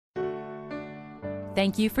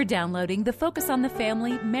Thank you for downloading the Focus on the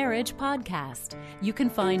Family Marriage podcast. You can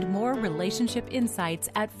find more relationship insights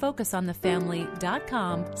at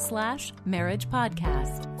focusonthefamily.com/marriage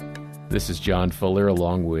podcast. This is John Fuller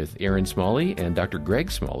along with Aaron Smalley and Dr. Greg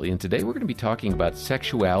Smalley, and today we're going to be talking about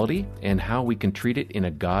sexuality and how we can treat it in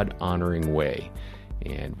a God-honoring way.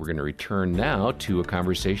 And we're going to return now to a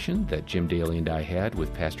conversation that Jim Daly and I had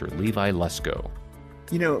with Pastor Levi Lusko.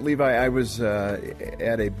 You know, Levi, I was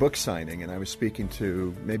at a book signing, and I was speaking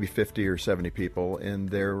to maybe 50 or 70 people, and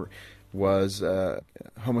there was a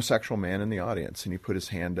homosexual man in the audience, and he put his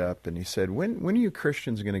hand up, and he said, when are you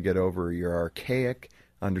Christians going to get over your archaic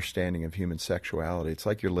understanding of human sexuality? It's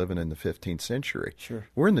like you're living in the 15th century. Sure.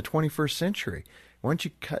 We're in the 21st century. Why don't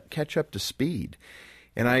you catch up to speed?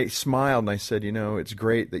 And I smiled, and I said, you know, it's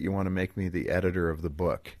great that you want to make me the editor of the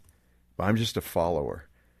book, but I'm just a follower.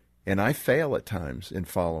 And I fail at times in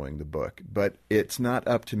following the book, but it's not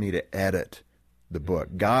up to me to edit the book.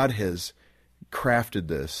 God has crafted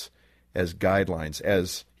this as guidelines,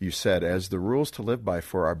 as you said, as the rules to live by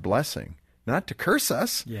for our blessing, not to curse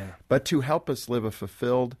us, but to help us live a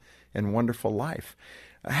fulfilled and wonderful life.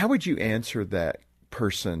 How would you answer that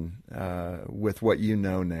person with what you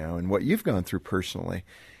know now and what you've gone through personally?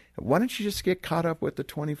 Why don't you just get caught up with the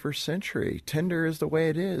 21st century? Tender is the way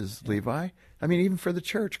it is, Levi. I mean, even for the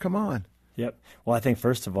church, come on. Yep. Well, I think,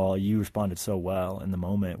 first of all, you responded so well in the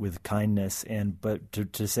moment with kindness. But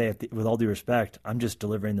to say, with all due respect, I'm just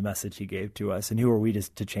delivering the message he gave to us. And who are we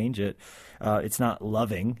to change it? It's not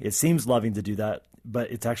loving. It seems loving to do that,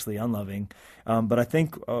 but it's actually unloving. But I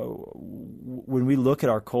think when we look at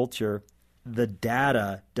our culture, the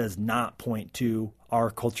data does not point to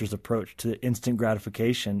our culture's approach to instant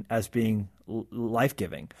gratification as being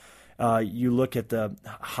life-giving. You look at the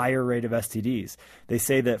higher rate of STDs. They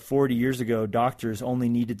say that 40 years ago, doctors only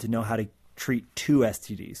needed to know how to treat 2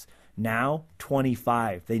 STDs. Now,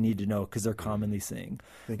 25 they need to know because they're commonly seeing.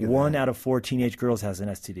 1 out of 4 teenage girls has an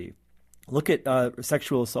STD. Look at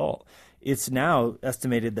sexual assault. It's now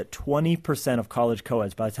estimated that 20% of college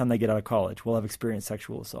co-eds, by the time they get out of college, will have experienced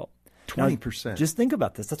sexual assault. 20%. Now, just think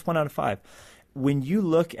about this. That's 1 out of 5. When you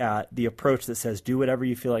look at the approach that says do whatever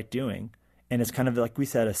you feel like doing, and it's kind of like we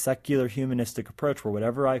said, a secular humanistic approach where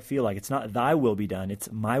whatever I feel like, it's not thy will be done,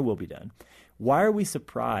 it's my will be done. Why are we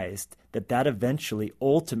surprised that eventually,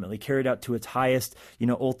 ultimately, carried out to its highest,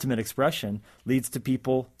 ultimate expression, leads to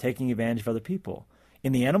people taking advantage of other people?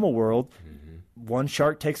 In the animal world, one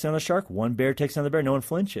shark takes another shark, one bear takes another bear, no one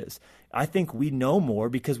flinches. I think we know more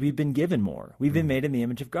because we've been given more. We've been made in the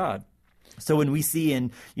image of God. So when we see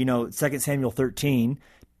in, 2 Samuel 13,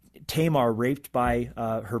 Tamar raped by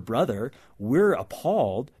her brother, we're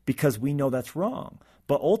appalled because we know that's wrong.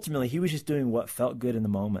 But ultimately, he was just doing what felt good in the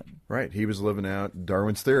moment. Right. He was living out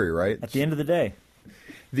Darwin's theory, right? At the end of the day.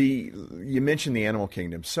 You mentioned the animal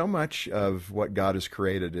kingdom. So much of what God has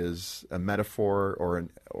created is a metaphor or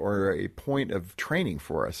a point of training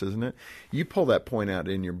for us, isn't it? You pull that point out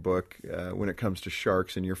in your book when it comes to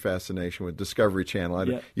sharks and your fascination with Discovery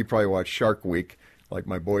Channel. You probably watch Shark Week like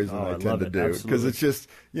my boys and I tend to do, because it's just,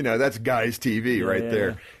 that's guys' TV right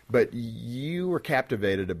there. But you were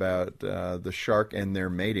captivated about the shark and their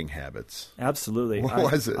mating habits. Absolutely. What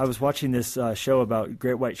was it? I was watching this show about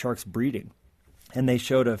great white sharks breeding. And they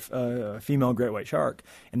showed a female great white shark,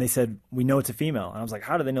 and they said, we know it's a female. And I was like,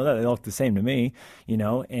 how do they know that? They look the same to me,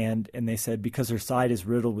 And they said, because her side is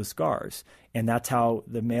riddled with scars, and that's how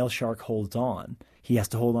the male shark holds on. He has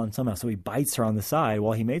to hold on somehow. So he bites her on the side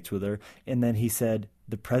while he mates with her. And then he said,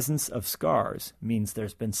 the presence of scars means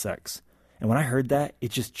there's been sex. And when I heard that,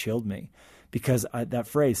 it just chilled me. Because that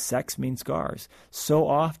phrase, sex means scars. So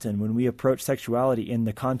often when we approach sexuality in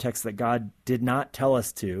the context that God did not tell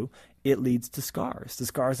us to, it leads to scars, the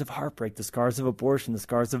scars of heartbreak, the scars of abortion, the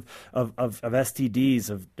scars of STDs,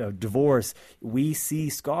 of divorce. We see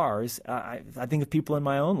scars. I think of people in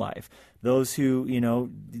my own life, those who,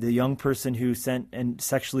 the young person who sent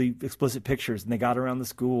sexually explicit pictures and they got around the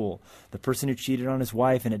school, the person who cheated on his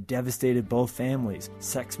wife and it devastated both families.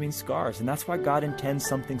 Sex means scars, and that's why God intends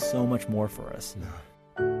something so much more for us. Yeah.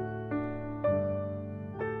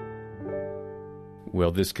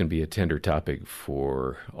 Well, this can be a tender topic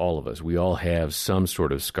for all of us. We all have some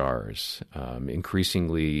sort of scars.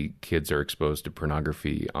 Increasingly, kids are exposed to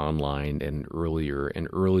pornography online at an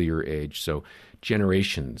earlier age. So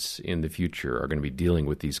generations in the future are going to be dealing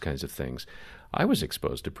with these kinds of things. I was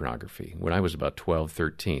exposed to pornography when I was about 12,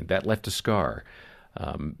 13. That left a scar.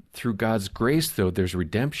 Through God's grace, though, there's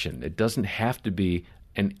redemption. It doesn't have to be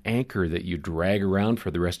an anchor that you drag around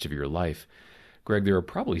for the rest of your life. Greg, there are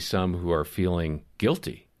probably some who are feeling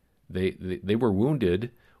guilty. They were wounded,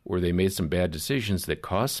 or they made some bad decisions that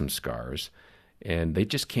caused some scars, and they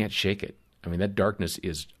just can't shake it. I mean, that darkness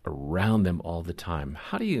is around them all the time.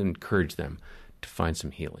 How do you encourage them to find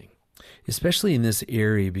some healing? Especially in this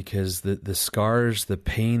area, because the scars, the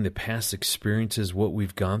pain, the past experiences, what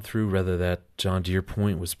we've gone through, whether that, John, to your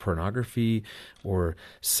point, was pornography or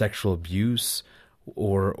sexual abuse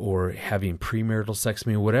or having premarital sex, I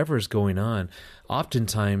mean, whatever is going on,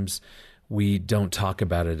 oftentimes we don't talk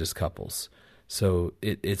about it as couples. So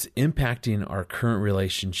it's impacting our current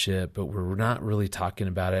relationship, but we're not really talking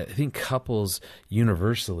about it. I think couples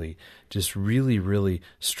universally just really, really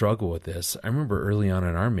struggle with this. I remember early on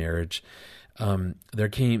in our marriage,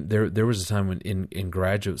 there was a time when in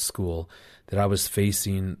graduate school that I was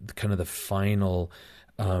facing kind of the final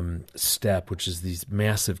step, which is these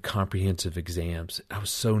massive comprehensive exams. I was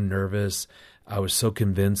so nervous. I was so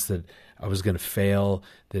convinced that I was going to fail,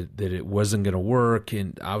 that it wasn't going to work.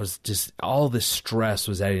 And I was just, all this stress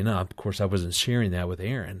was adding up. Of course, I wasn't sharing that with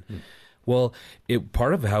Aaron. Well,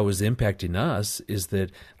 part of how it was impacting us is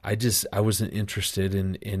that I wasn't interested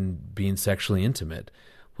in being sexually intimate.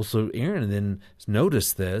 Well, so Aaron then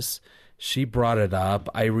noticed this. She brought it up.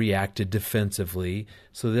 I reacted defensively.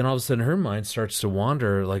 So then all of a sudden her mind starts to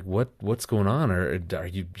wander, like, what's going on? Or are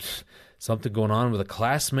you something going on with a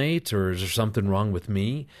classmate, or is there something wrong with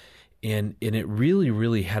me? And it really,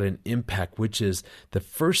 really had an impact, which is the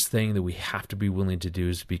first thing that we have to be willing to do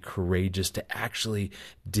is be courageous to actually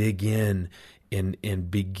dig in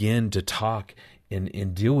and begin to talk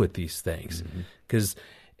and deal with these things. Because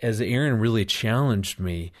as Aaron really challenged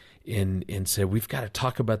me and said, we've got to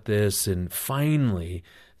talk about this, and finally,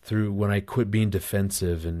 through when I quit being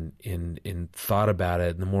defensive and thought about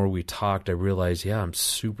it, and the more we talked, I realized, I'm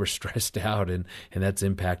super stressed out, and that's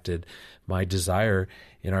impacted my desire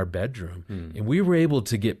in our bedroom. And we were able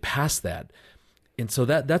to get past that. And so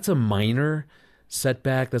that's a minor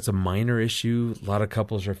setback. That's a minor issue. A lot of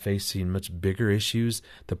couples are facing much bigger issues.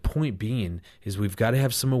 The point being is we've got to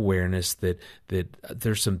have some awareness that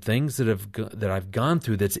there's some things that I've gone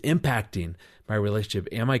through that's impacting my relationship.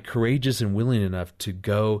 Am I courageous and willing enough to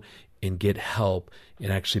go and get help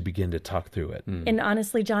and actually begin to talk through it? And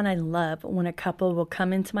honestly, John, I love when a couple will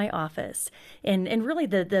come into my office. And really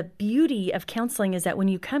the beauty of counseling is that when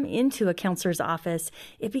you come into a counselor's office,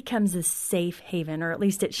 it becomes a safe haven, or at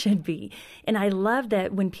least it should be. And I love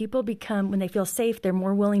that when they feel safe, they're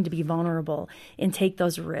more willing to be vulnerable and take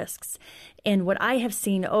those risks. And what I have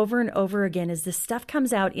seen over and over again is this stuff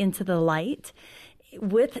comes out into the light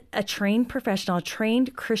with a trained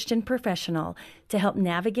Christian professional to help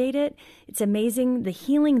navigate it. It's amazing the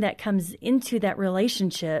healing that comes into that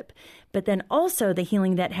relationship, but then also the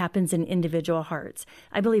healing that happens in individual hearts.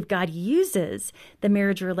 I believe God uses the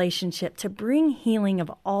marriage relationship to bring healing of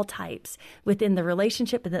all types within the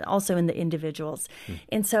relationship, but then also in the individuals.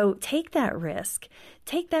 And so take that risk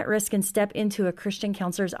and step into a Christian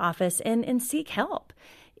counselor's office and seek help.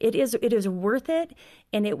 It is worth it,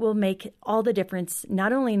 and it will make all the difference,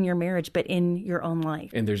 not only in your marriage, but in your own life.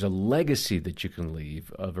 And there's a legacy that you can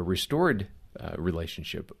leave of a restored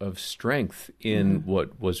relationship, of strength in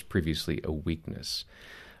what was previously a weakness.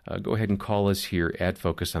 Go ahead and call us here at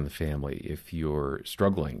Focus on the Family if you're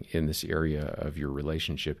struggling in this area of your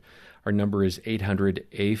relationship. Our number is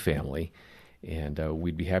 800-A-FAMILY. And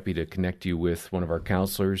we'd be happy to connect you with one of our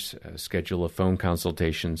counselors, schedule a phone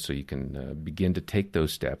consultation so you can begin to take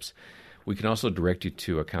those steps. We can also direct you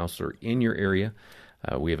to a counselor in your area.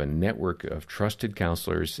 We have a network of trusted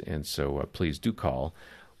counselors, and so please do call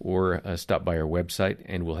or stop by our website,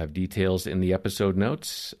 and we'll have details in the episode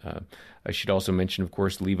notes. I should also mention, of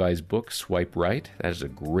course, Levi's book, Swipe Right. That is a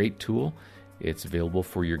great tool. It's available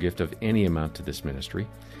for your gift of any amount to this ministry.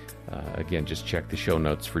 Again, just check the show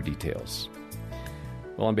notes for details.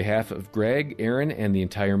 Well, on behalf of Greg, Aaron, and the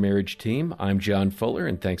entire marriage team, I'm John Fuller,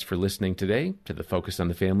 and thanks for listening today to the Focus on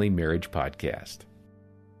the Family Marriage Podcast.